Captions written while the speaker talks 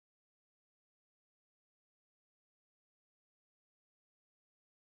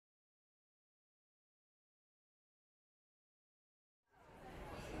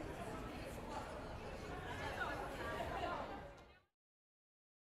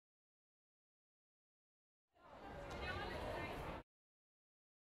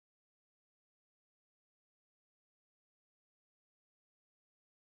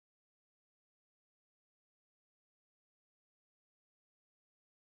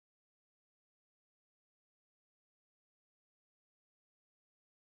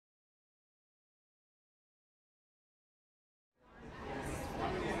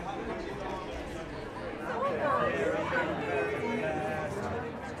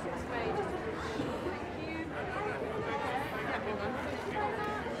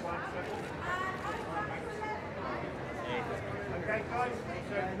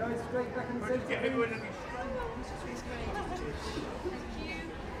straight back and center. Thank you.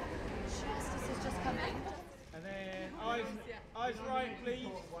 Justice is just coming. And then eyes right, please.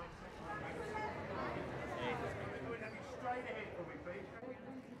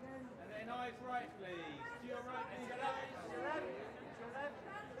 And then eyes right, please. To your right, please, guys.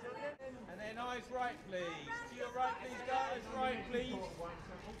 And then eyes right, please. To your right, please, guys. Right, please.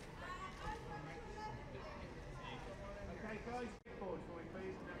 Okay, guys. Forward for me,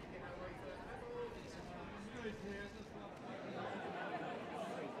 please.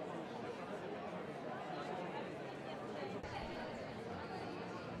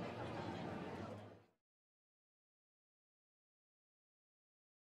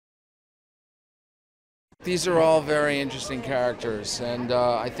 These are all very interesting characters, and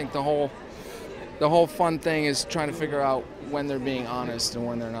I think the whole fun thing is trying to figure out when they're being honest and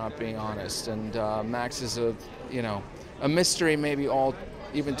when they're not being honest. And Max is a mystery, maybe all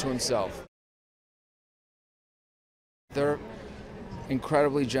even to himself. They're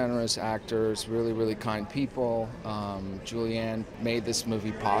incredibly generous actors, really, really kind people. Julianne made this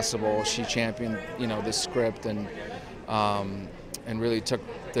movie possible. She championed, this script and really took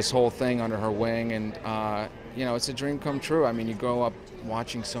this whole thing under her wing. And it's a dream come true. I mean, you grow up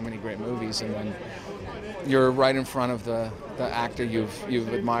watching so many great movies, and then you're right in front of the actor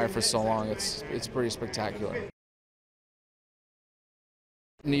you've admired for so long. It's pretty spectacular.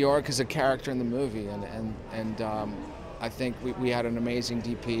 New York is a character in the movie, and I think we had an amazing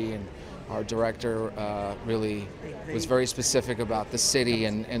DP, and our director really was very specific about the city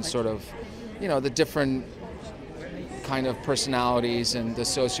and sort of, the different kind of personalities and the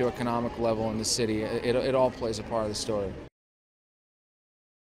socioeconomic level in the city. It all plays a part of the story.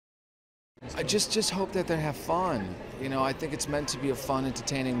 I just hope that they have fun. I think it's meant to be a fun,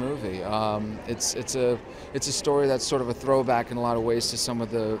 entertaining movie. It's a story that's sort of a throwback in a lot of ways to some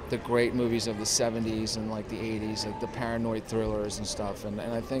of the great movies of the 70s and like the 80s, like the paranoid thrillers and stuff. And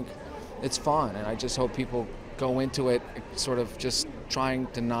I think it's fun, and I just hope people go into it sort of just trying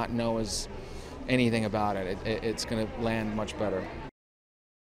to not know anything about it. It's going to land much better.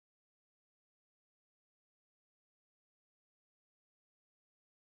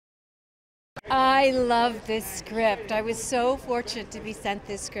 I love this script. I was so fortunate to be sent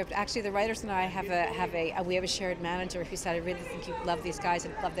this script. Actually, the writers and I have a shared manager who said, "I really think you love these guys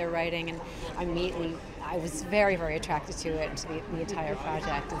and love their writing," and I was very, very attracted to it and to the entire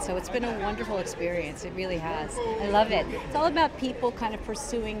project. And so it's been a wonderful experience. It really has. I love it. It's all about people kind of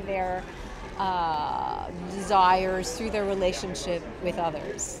pursuing their desires through their relationship with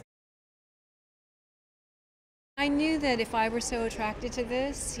others. I knew that if I were so attracted to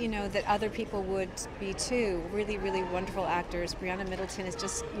this, that other people would be too. Really, really wonderful actors. Briana Middleton is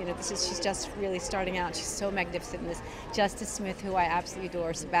just, she's just really starting out. She's so magnificent in this. Justice Smith, who I absolutely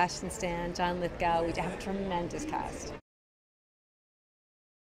adore. Sebastian, John Lithgow. We have a tremendous cast.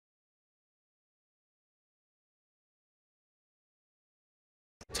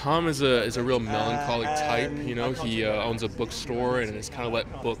 Tom is a real melancholic type. He owns a bookstore and has kind of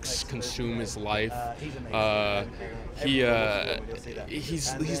let books consume his life. He's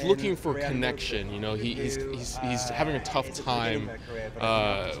looking for connection. He's having a tough time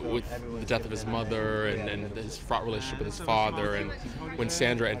with the death of his mother and his fraught relationship with his father. And when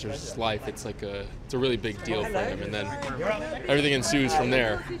Sandra enters his life, it's a really big deal for him. And then everything ensues from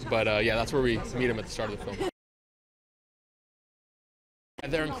there. But that's where we meet him at the start of the film.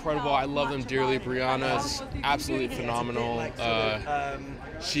 They're incredible. I love them dearly. Briana is absolutely phenomenal.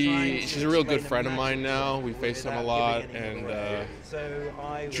 She's a real good friend of mine now. We FaceTime a lot, and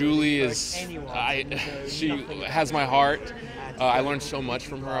Julie she has my heart. I learned so much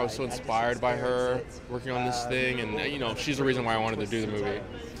from her. I was so inspired by her working on this thing, and she's the reason why I wanted to do the movie.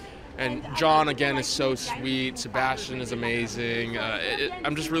 And John, again, is so sweet. Sebastian is amazing.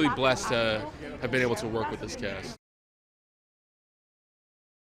 I'm just really blessed to have been able to work with this cast.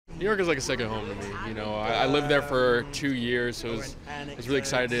 New York is like a second home to me. I lived there for 2 years, so I was really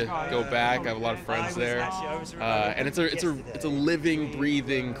excited to go back. I have a lot of friends there, and it's a living,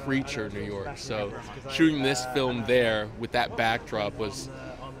 breathing creature, New York. So shooting this film there with that backdrop was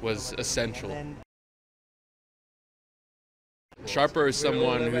essential. Sharper is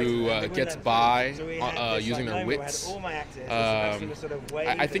someone who gets by using their wits.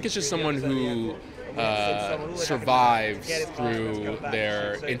 I think it's just someone who survives through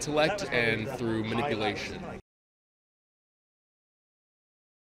their intellect and through manipulation.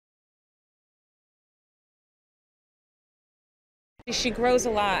 She grows a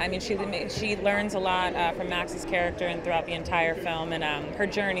lot. I mean, she learns a lot from Max's character and throughout the entire film, and her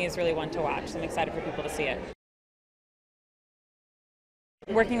journey is really one to watch. So I'm excited for people to see it.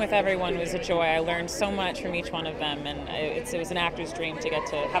 Working with everyone was a joy. I learned so much from each one of them, and it was an actor's dream to get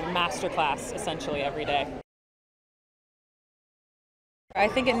to have a master class essentially every day. I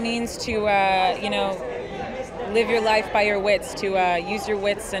think it means to, live your life by your wits, to use your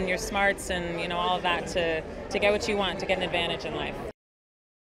wits and your smarts and, all of that to get what you want, to get an advantage in life.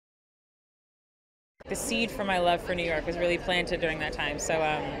 The seed for my love for New York was really planted during that time, so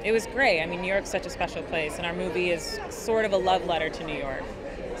it was great. I mean, New York's such a special place, and our movie is sort of a love letter to New York,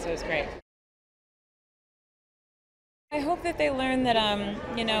 so it was great. I hope that they learn that,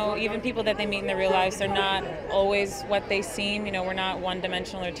 even people that they meet in their real lives, they're not always what they seem. We're not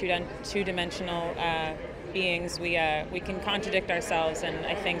one-dimensional or two-dimensional beings. We can contradict ourselves, and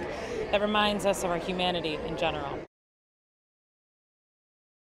I think that reminds us of our humanity in general.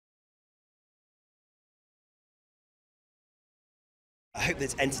 I hope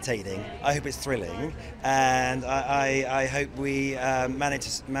it's entertaining, I hope it's thrilling, and I hope we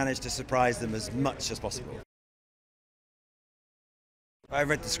manage to surprise them as much as possible. I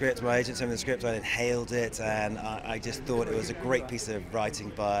read the script, my agent sent me the script, I inhaled it, and I just thought it was a great piece of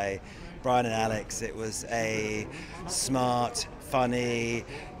writing by Brian and Alex. It was a smart, funny,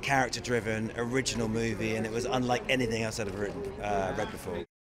 character-driven, original movie, and it was unlike anything else I'd ever read before.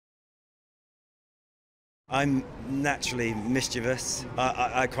 I'm naturally mischievous.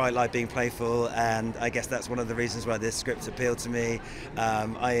 I quite like being playful, and I guess that's one of the reasons why this script appealed to me.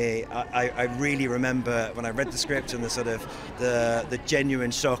 I really remember when I read the script and the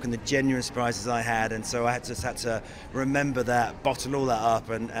genuine shock and the genuine surprises I had, and so I just had to remember that, bottle all that up,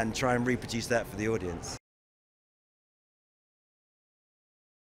 and try and reproduce that for the audience.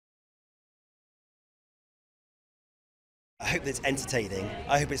 I hope it's entertaining,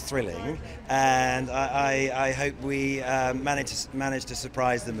 I hope it's thrilling, and I hope we manage to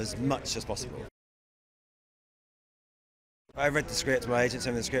surprise them as much as possible. I read the script, my agent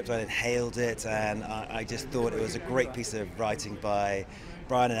sent me the script, I inhaled it, and I just thought it was a great piece of writing by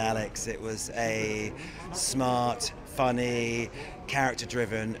Brian and Alex. It was a smart, funny,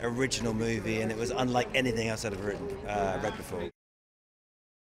 character-driven, original movie, and it was unlike anything else I'd ever read before.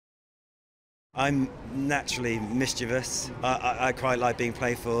 I'm naturally mischievous. I quite like being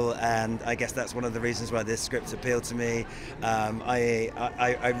playful, and I guess that's one of the reasons why this script appealed to me.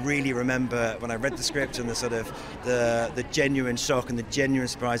 I really remember when I read the script and the genuine shock and the genuine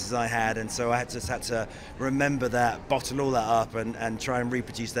surprises I had, and so I just had to remember that, bottle all that up, and try and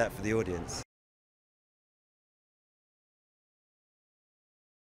reproduce that for the audience.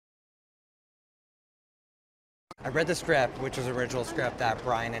 I read the script, which was an original script that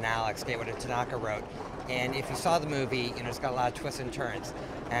Brian and Alex, Gatewood and Tanaka wrote. And if you saw the movie, it's got a lot of twists and turns.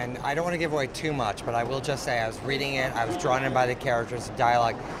 And I don't want to give away too much, but I will just say I was reading it, I was drawn in by the characters, the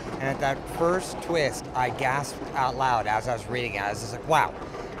dialogue, and at that first twist, I gasped out loud as I was reading it. I was just like, wow.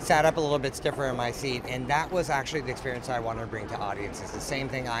 Sat up a little bit stiffer in my seat, and that was actually the experience I wanted to bring to audiences. The same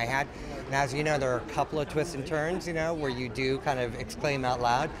thing I had. And as you know, there are a couple of twists and turns, where you do kind of exclaim out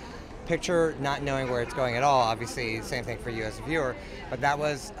loud. Picture not knowing where it's going at all, obviously same thing for you as a viewer, but that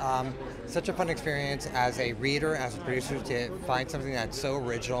was such a fun experience as a reader, as a producer, to find something that's so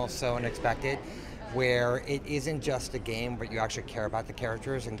original, so unexpected, where it isn't just a game, but you actually care about the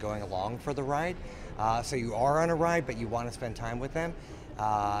characters and going along for the ride. So you are on a ride, but you want to spend time with them.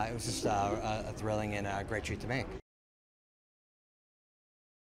 It was just a thrilling and a great treat to make.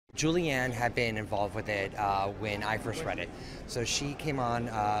 Julianne had been involved with it when I first read it. So she came on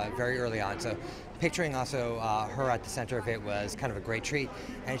very early on. So picturing also her at the center of it was kind of a great treat.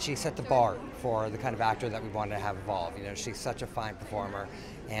 And she set the bar for the kind of actor that we wanted to have evolve. She's such a fine performer.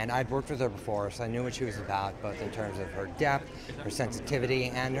 And I'd worked with her before, so I knew what she was about, both in terms of her depth, her sensitivity,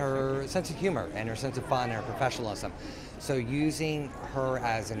 and her sense of humor, and her sense of fun, and her professionalism. So using her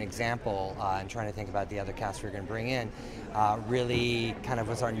as an example and trying to think about the other cast we were going to bring in really kind of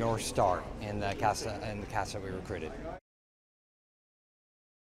was our North Star in the cast that we recruited.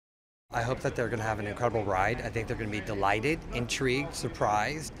 I hope that they're going to have an incredible ride. I think they're going to be delighted, intrigued,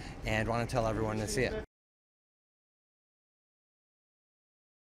 surprised, and want to tell everyone to see it.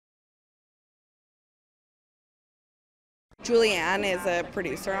 Julianne is a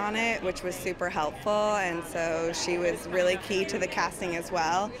producer on it, which was super helpful, and so she was really key to the casting as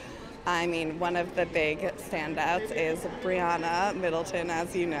well. I mean, one of the big standouts is Briana, Middleton,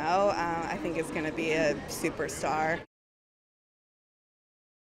 as you know. I think is going to be a superstar.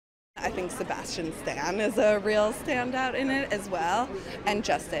 I think Sebastian is a real standout in it as well, and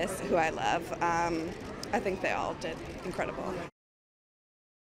Justice, who I love. I think they all did incredible.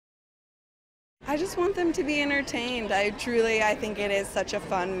 I just want them to be entertained. I think it is such a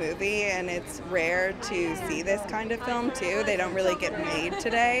fun movie, and it's rare to see this kind of film too. They don't really get made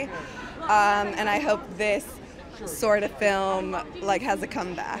today. And I hope this sort of film has a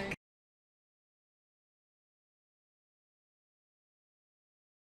comeback.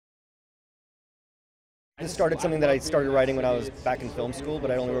 This started something that I started writing when I was back in film school,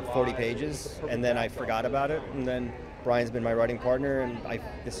 but I only wrote 40 pages, and then I forgot about it. And then Brian's been my writing partner, and I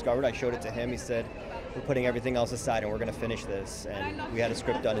showed it to him. He said, we're putting everything else aside and we're going to finish this. And we had a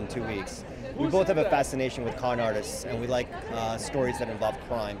script done in 2 weeks. We both have a fascination with con artists, and we like stories that involve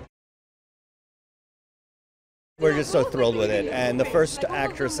crime. We're just so thrilled with it. And the first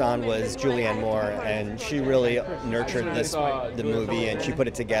actress on was Julianne Moore, and she really nurtured the movie, and she put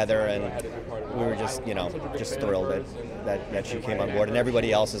it together, and we were just thrilled that she came on board, and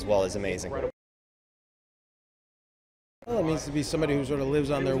everybody else as well is amazing. Well, it means to be somebody who sort of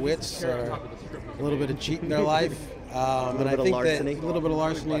lives on their wits, a little bit of cheat in their life, and I think that a little bit of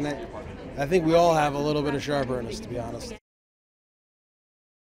larceny, and I think we all have a little bit of sharpness, to be honest.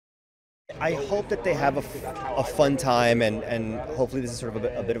 I hope that they have a fun time, and hopefully this is sort of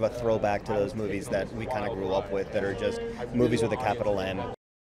a bit of a throwback to those movies that we kind of grew up with, that are just movies with a capital N.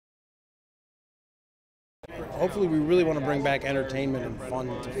 Hopefully we really want to bring back entertainment and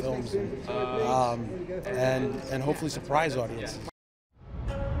fun to films, and hopefully surprise audiences.